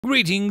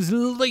Greetings,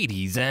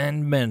 ladies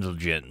and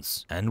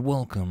gents, and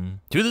welcome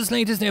to this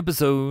latest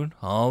episode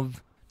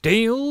of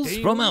Tales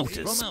from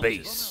Outer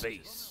Space,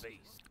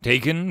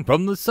 taken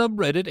from the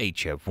subreddit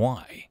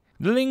HFY.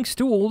 The links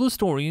to all the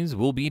stories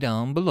will be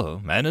down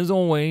below, and as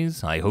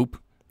always, I hope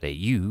that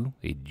you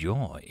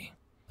enjoy.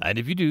 And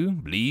if you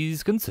do,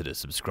 please consider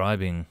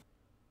subscribing.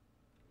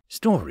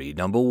 Story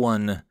number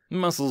 1,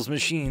 Muscles,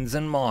 Machines,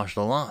 and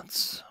Martial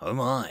Arts, oh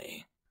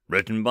my.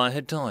 Written by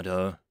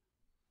Hetardo.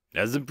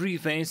 As a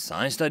preface,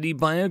 I study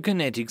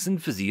biokinetics and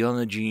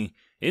physiology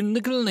in the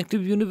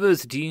Collective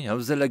University of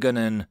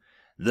Zelagonen.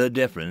 The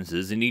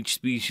differences in each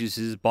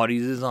species' body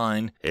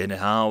design and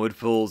how it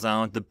fills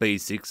out the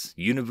basics,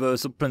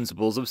 universal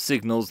principles of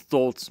signals,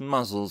 thoughts,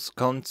 muscles,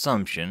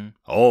 consumption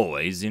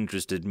always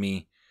interested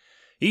me.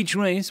 Each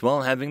race,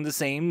 while having the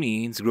same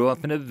needs, grew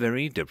up in a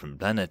very different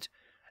planet.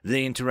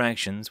 The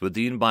interactions with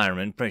the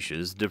environment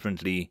pressures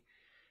differently.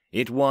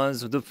 It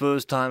was the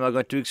first time I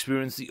got to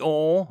experience the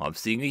awe of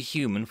seeing a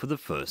human for the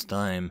first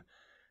time.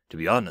 To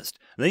be honest,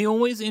 they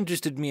always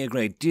interested me a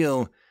great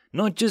deal,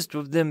 not just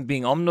of them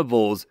being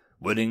omnivores,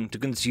 willing to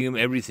consume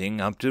everything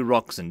up to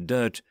rocks and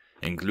dirt,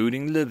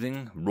 including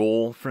living,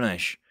 raw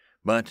flesh,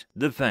 but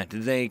the fact that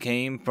they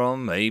came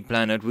from a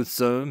planet with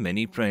so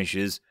many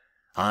pressures,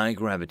 high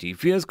gravity,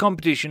 fierce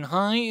competition,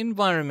 high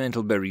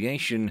environmental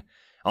variation,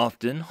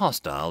 often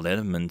hostile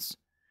elements.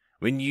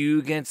 When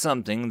you get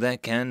something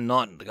that can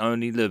not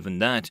only live in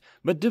that,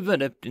 but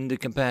develop in the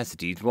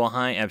capacity for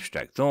high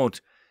abstract thought,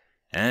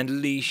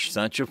 and leash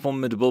such a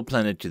formidable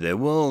planet to their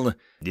world,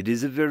 it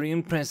is a very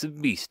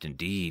impressive beast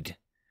indeed.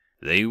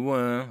 They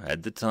were,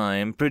 at the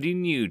time, pretty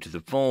new to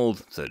the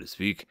fold, so to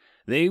speak.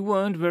 They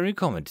weren't very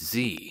common to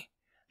see.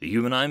 The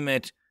human I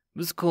met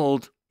was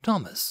called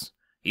Thomas.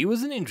 He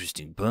was an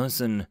interesting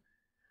person.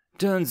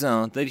 Turns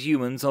out that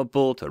humans are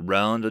built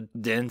around a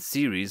dense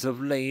series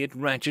of layered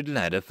ratchet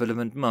ladder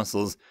filament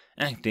muscles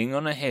acting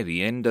on a heavy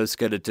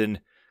endoskeleton,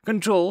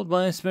 controlled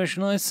by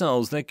specialized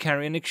cells that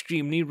carry an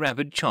extremely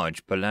rapid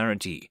charge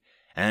polarity,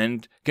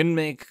 and can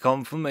make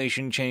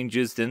conformation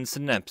changes in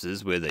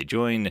synapses where they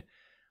join.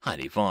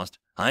 Highly fast,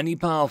 highly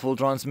powerful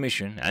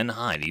transmission, and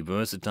highly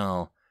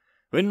versatile.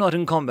 When not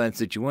in combat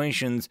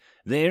situations,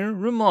 they're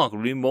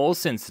remarkably more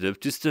sensitive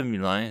to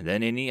stimuli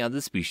than any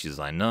other species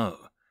I know.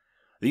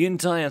 The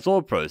entire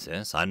thought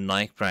process,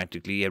 unlike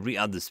practically every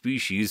other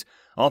species,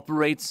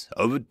 operates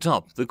over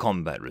top the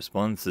combat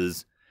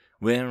responses.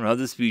 Where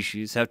other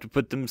species have to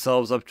put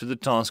themselves up to the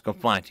task of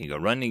fighting or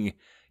running,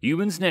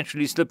 humans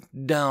naturally slip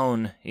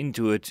down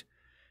into it.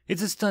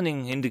 It's a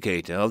stunning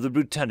indicator of the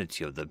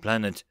brutality of the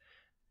planet.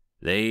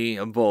 They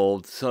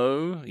evolved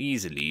so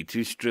easily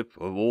to strip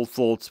of all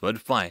thoughts but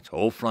fight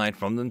or flight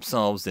from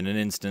themselves in an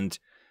instant.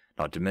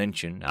 Not to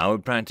mention how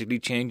it practically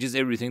changes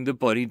everything the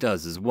body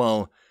does as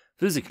well,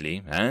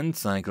 physically and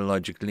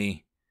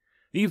psychologically.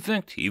 The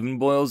effect even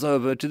boils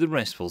over to the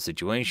restful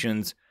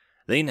situations.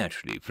 They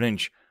naturally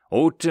flinch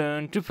or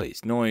turn to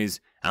face noise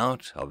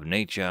out of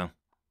nature.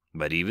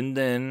 But even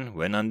then,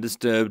 when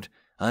undisturbed,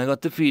 I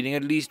got the feeling,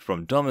 at least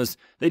from Thomas,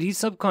 that he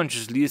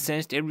subconsciously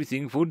assessed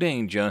everything for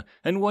danger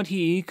and what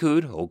he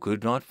could or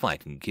could not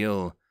fight and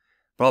kill.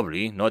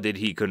 Probably not that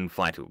he couldn't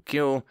fight or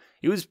kill.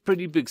 He was a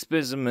pretty big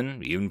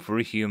specimen, even for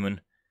a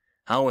human.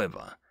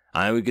 However,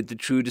 I would get the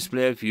true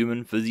display of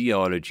human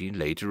physiology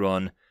later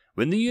on,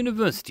 when the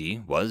university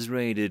was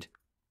raided.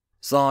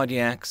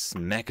 Zodiacs,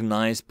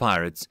 mechanized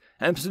pirates,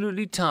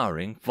 absolutely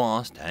towering,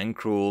 fast and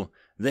cruel,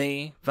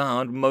 they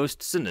found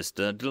most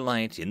sinister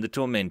delight in the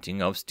tormenting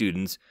of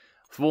students,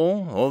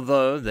 for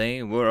although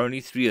there were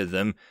only 3 of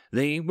them,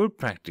 they were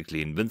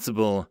practically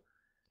invincible.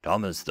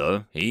 Thomas,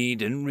 though, he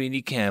didn't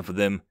really care for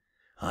them.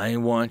 I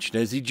watched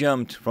as he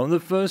jumped from the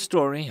first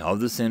story of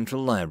the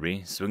central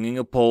library, swinging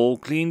a pole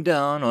clean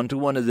down onto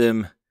one of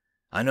them.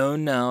 I know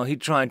now he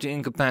tried to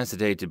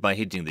incapacitate it by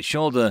hitting the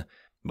shoulder,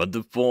 but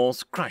the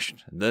force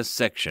crushed the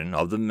section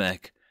of the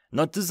mech,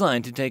 not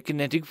designed to take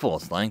kinetic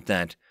force like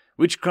that,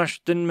 which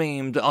crushed and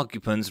maimed the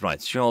occupant's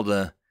right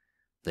shoulder.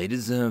 They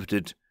deserved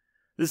it.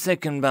 The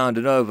second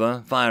bounded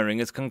over, firing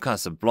its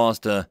concussive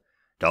blaster.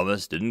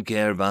 Thomas didn't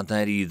care about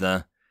that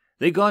either.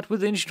 They got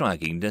within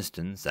striking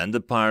distance, and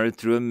the pirate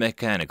threw a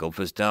mechanical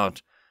fist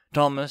out.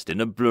 Thomas, in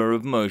a blur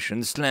of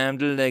motion,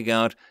 slammed a leg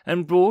out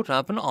and brought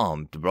up an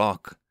armed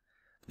block.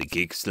 The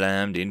kick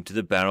slammed into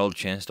the barrel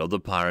chest of the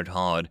pirate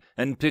hard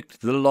and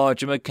picked the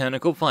larger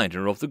mechanical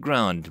fighter off the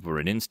ground for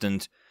an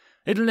instant.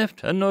 It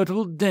left a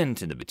notable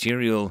dent in the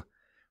material,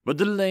 but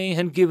the lay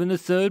had given the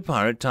third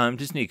pirate time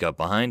to sneak up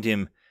behind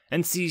him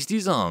and seized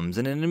his arms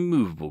in an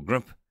immovable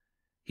grip.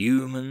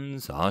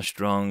 Humans are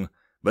strong,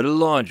 but a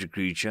larger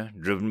creature,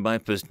 driven by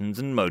pistons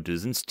and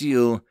motors and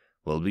steel,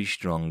 will be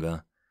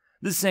stronger.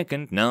 The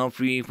second, now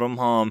free from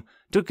harm,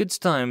 took its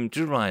time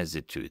to rise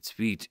it to its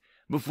feet,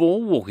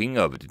 before walking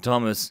over to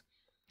Thomas,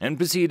 and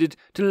proceeded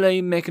to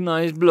lay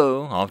mechanized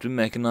blow after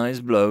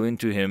mechanized blow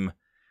into him.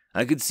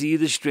 I could see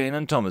the strain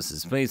on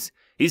Thomas's face.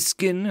 His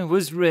skin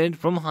was red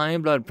from high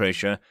blood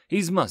pressure,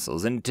 his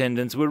muscles and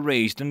tendons were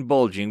raised and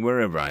bulging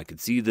wherever I could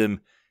see them,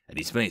 and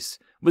his face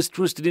was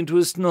twisted into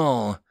a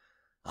snarl.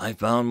 I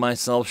found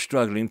myself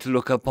struggling to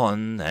look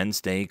upon and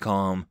stay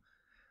calm.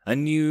 I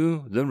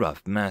knew the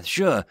rough math.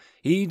 Sure,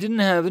 he didn't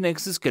have an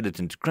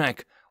exoskeleton to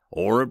crack,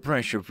 or a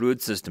pressure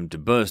fluid system to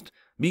burst,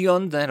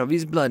 beyond that of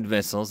his blood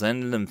vessels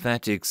and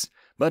lymphatics,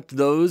 but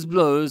those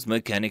blows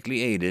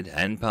mechanically aided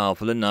and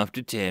powerful enough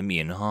to tear me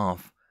in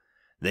half.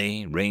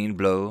 They rained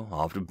blow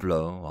after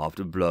blow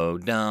after blow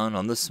down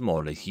on the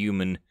smaller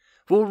human,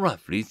 for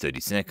roughly 30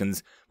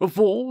 seconds,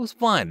 before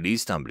finally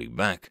stumbling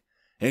back,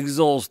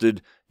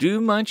 exhausted,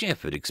 too much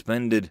effort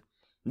expended.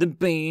 The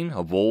bane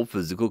of all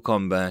physical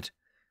combat.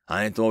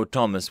 I thought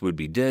Thomas would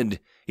be dead,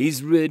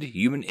 his red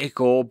human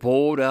ichor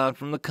poured out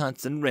from the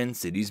cuts and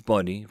rents in his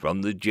body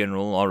from the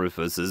general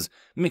orifices,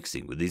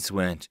 mixing with his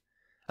sweat.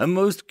 A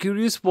most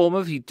curious form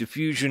of heat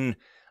diffusion,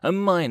 a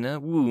minor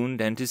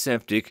wound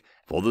antiseptic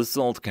for the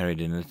salt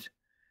carried in it.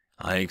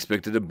 I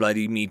expected a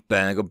bloody meat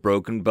bag of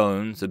broken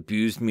bones,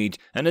 abused meat,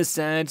 and a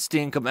sad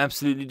stink of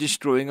absolutely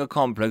destroying a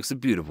complex of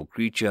beautiful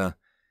creature.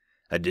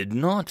 I did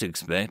not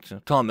expect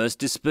Thomas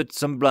to spit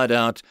some blood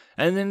out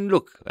and then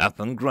look up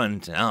and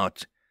grunt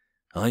out,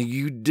 "Are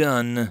you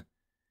done?"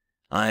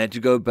 I had to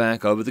go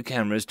back over the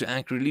cameras to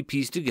accurately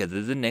piece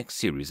together the next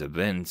series of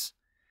events.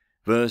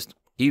 First,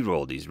 he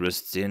rolled his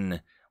wrists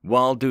in.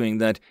 While doing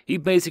that, he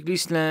basically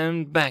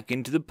slammed back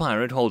into the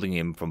pirate holding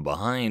him from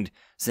behind,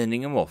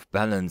 sending him off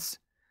balance.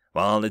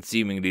 While it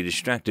seemingly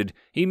distracted,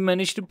 he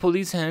managed to pull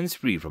his hands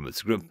free from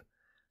its grip.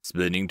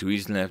 Spinning to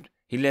his left,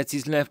 he lets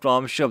his left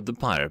arm shove the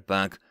pirate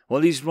back,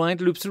 while his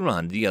right loops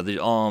around the other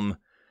arm.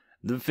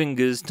 The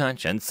fingers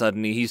touch, and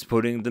suddenly he's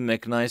putting the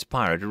mechanized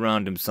pirate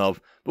around himself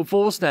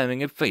before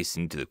slamming it face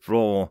into the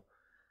floor.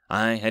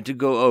 I had to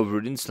go over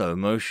it in slow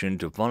motion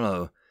to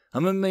follow.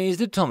 I'm amazed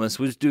that Thomas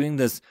was doing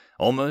this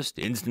almost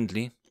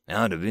instantly,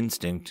 out of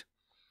instinct.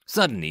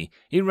 Suddenly,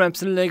 he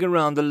wraps a leg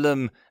around the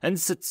limb and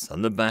sits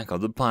on the back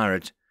of the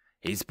pirate.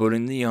 He's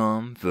pulling the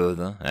arm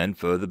further and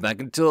further back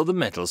until the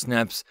metal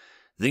snaps.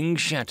 Things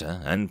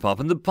shatter and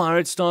pop, and the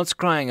pirate starts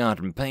crying out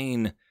in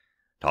pain.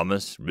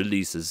 Thomas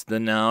releases the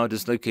now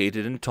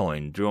dislocated and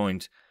torn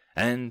joint,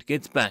 and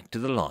gets back to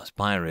the last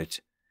pirate.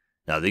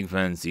 Nothing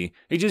fancy,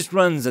 he just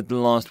runs at the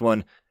last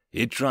one.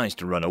 It tries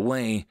to run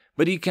away,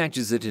 but he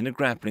catches it in a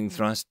grappling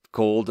thrust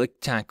called a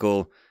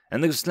tackle,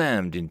 and is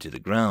slammed into the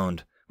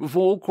ground,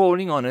 before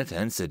crawling on it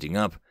and sitting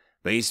up,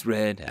 face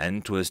red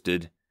and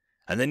twisted.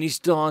 And then he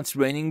starts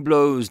raining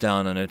blows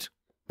down on it.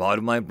 Part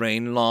of my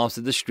brain laughs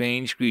at the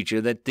strange creature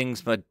that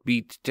thinks but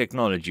beat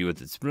technology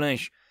with its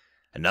flesh.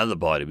 Another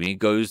part of me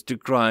goes to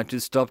cry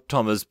to stop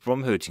Thomas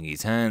from hurting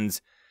his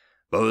hands.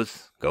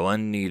 Both go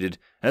unneeded,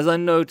 as I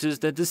notice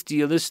that the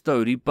steel is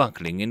slowly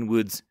buckling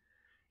inwards.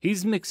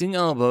 He's mixing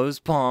elbows,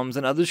 palms,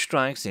 and other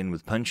strikes in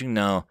with punching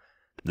now.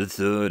 The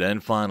third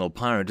and final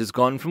pirate has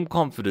gone from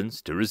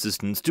confidence to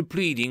resistance to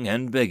pleading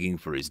and begging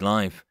for his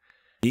life.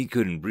 He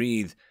couldn't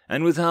breathe,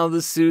 and with how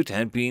the suit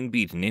had been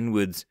beaten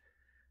inwards.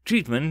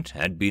 Treatment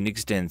had been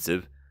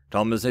extensive.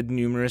 Thomas had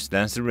numerous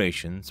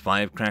lacerations,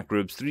 5 cracked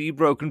ribs, 3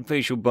 broken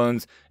facial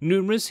bones,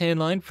 numerous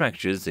hairline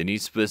fractures in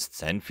his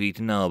fists and feet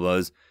and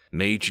elbows,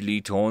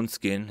 majorly torn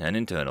skin and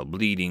internal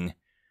bleeding.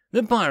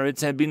 The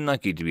pirates had been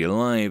lucky to be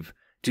alive.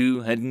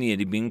 2 had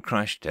nearly been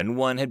crushed, and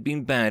 1 had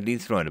been badly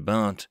thrown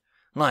about.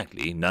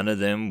 Likely none of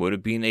them would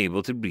have been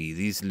able to breathe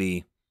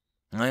easily.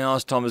 I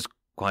asked Thomas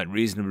quite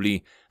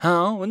reasonably,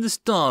 how in the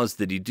stars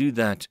did he do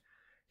that?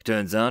 It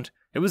turns out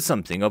it was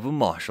something of a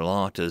martial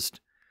artist.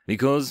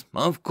 Because,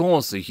 of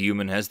course, a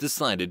human has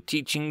decided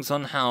teachings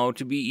on how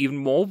to be even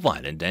more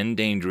violent and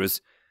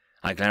dangerous.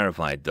 I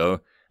clarified,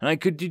 though, and I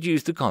could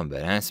deduce the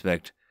combat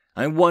aspect.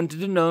 I wanted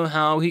to know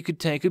how he could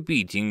take a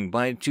beating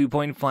by a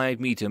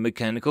 2.5-meter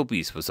mechanical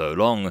beast for so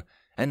long,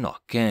 and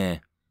not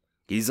care.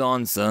 His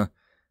answer,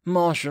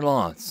 martial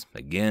arts,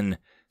 again,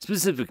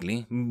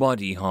 specifically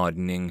body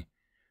hardening.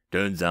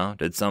 Turns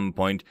out, at some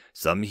point,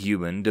 some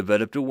human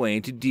developed a way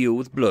to deal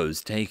with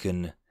blows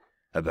taken.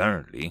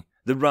 Apparently,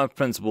 the rough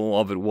principle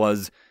of it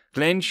was,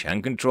 clench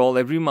and control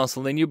every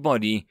muscle in your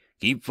body,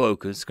 keep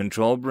focus,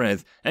 control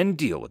breath, and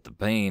deal with the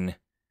pain.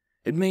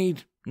 It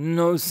made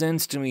no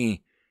sense to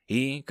me.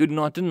 He could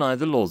not deny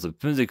the laws of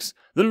physics.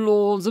 The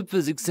laws of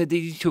physics said that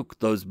he took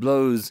those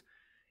blows.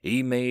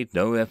 He made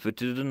no effort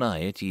to deny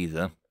it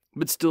either,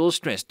 but still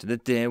stressed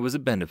that there was a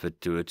benefit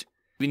to it.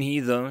 Even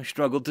he, though,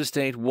 struggled to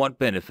state what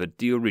benefit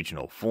the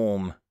original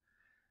form.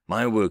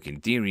 My working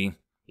theory,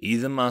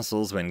 either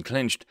muscles, when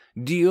clenched,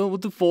 deal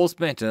with the force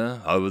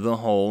better over the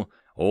whole,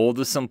 or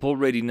the simple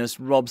readiness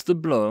robs the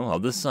blow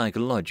of the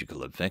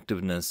psychological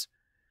effectiveness.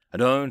 I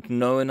don't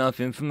know enough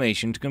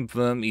information to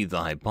confirm either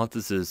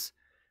hypothesis.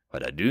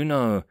 What I do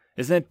know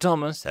is that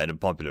Thomas, at a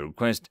popular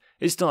request,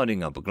 is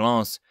starting up a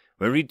class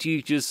where he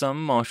teaches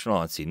some martial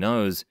arts he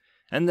knows,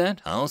 and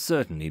that I'll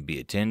certainly be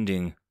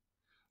attending.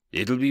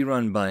 It'll be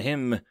run by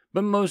him,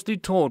 but mostly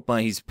taught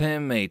by his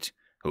pair mate,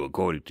 who,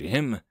 according to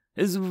him,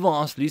 is a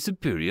vastly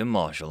superior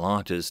martial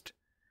artist.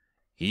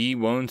 He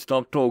won't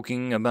stop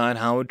talking about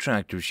how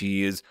attractive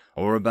she is,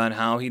 or about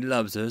how he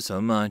loves her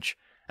so much,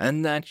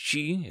 and that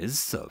she is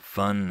so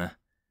fun.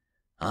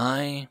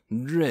 I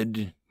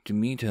dread to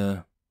meet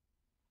her.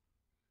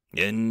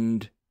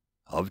 End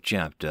of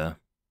chapter.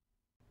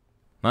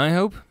 I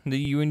hope that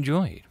you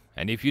enjoyed,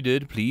 and if you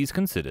did, please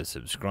consider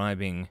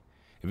subscribing.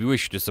 If you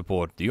wish to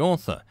support the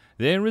author,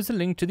 there is a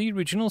link to the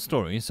original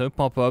story, so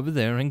pop over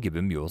there and give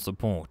him your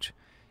support.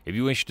 If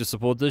you wish to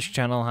support this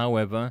channel,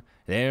 however,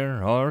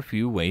 there are a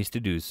few ways to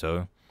do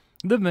so.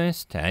 The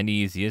best and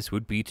easiest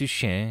would be to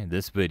share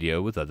this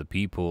video with other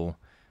people,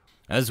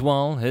 as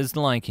well as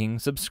liking,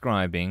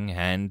 subscribing,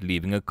 and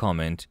leaving a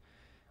comment.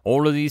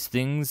 All of these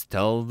things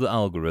tell the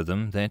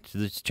algorithm that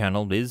this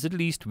channel is at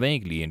least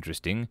vaguely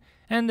interesting,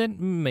 and that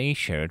may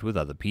share it with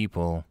other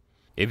people.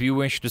 If you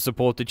wish to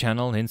support the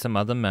channel in some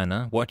other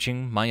manner,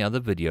 watching my other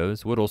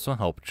videos would also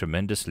help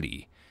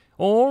tremendously.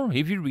 Or,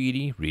 if you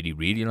really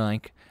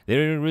like,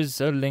 there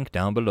is a link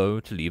down below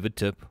to leave a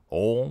tip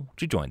or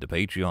to join the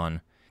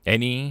Patreon.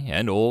 Any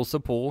and all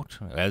support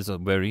is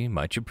very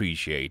much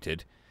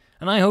appreciated.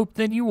 And I hope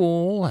that you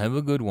all have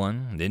a good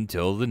one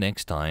until the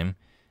next time,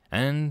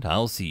 and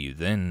I'll see you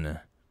then.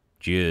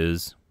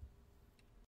 Cheers.